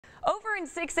Over in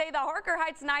 6A, the Harker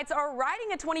Heights Knights are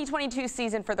riding a 2022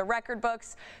 season for the record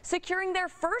books, securing their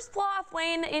first playoff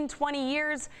win in 20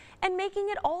 years and making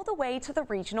it all the way to the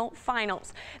regional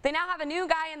finals. They now have a new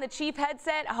guy in the chief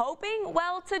headset, hoping,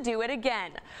 well, to do it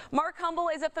again. Mark Humble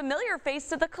is a familiar face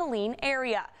to the Killeen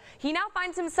area. He now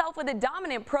finds himself with a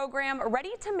dominant program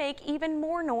ready to make even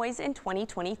more noise in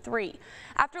 2023.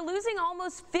 After losing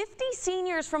almost 50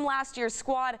 seniors from last year's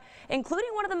squad,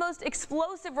 including one of the most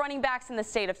explosive running backs in the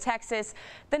state of Texas,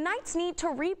 the Knights need to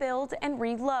rebuild and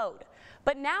reload.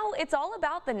 But now it's all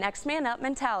about the next man up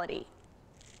mentality.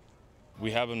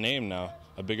 We have a name now,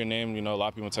 a bigger name. You know, a lot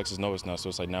of people in Texas know us now, so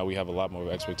it's like now we have a lot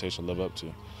more expectation to live up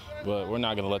to. But we're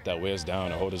not going to let that weigh us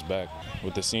down or hold us back.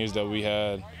 With the seniors that we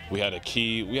had a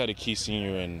key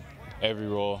senior in every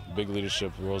role, big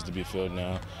leadership roles to be filled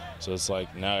now. So it's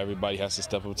like now everybody has to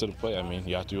step up to the plate. I mean,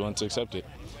 you have to be willing to accept it.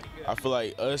 I feel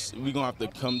like we're going to have to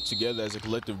come together as a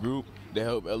collective group to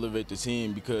help elevate the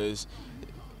team, because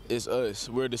it's us.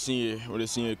 We're the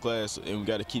senior class, and we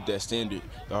got to keep that standard,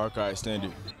 the Harker Heights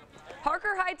standard.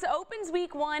 Harker Heights opens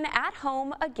week 1 at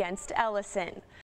home against Ellison.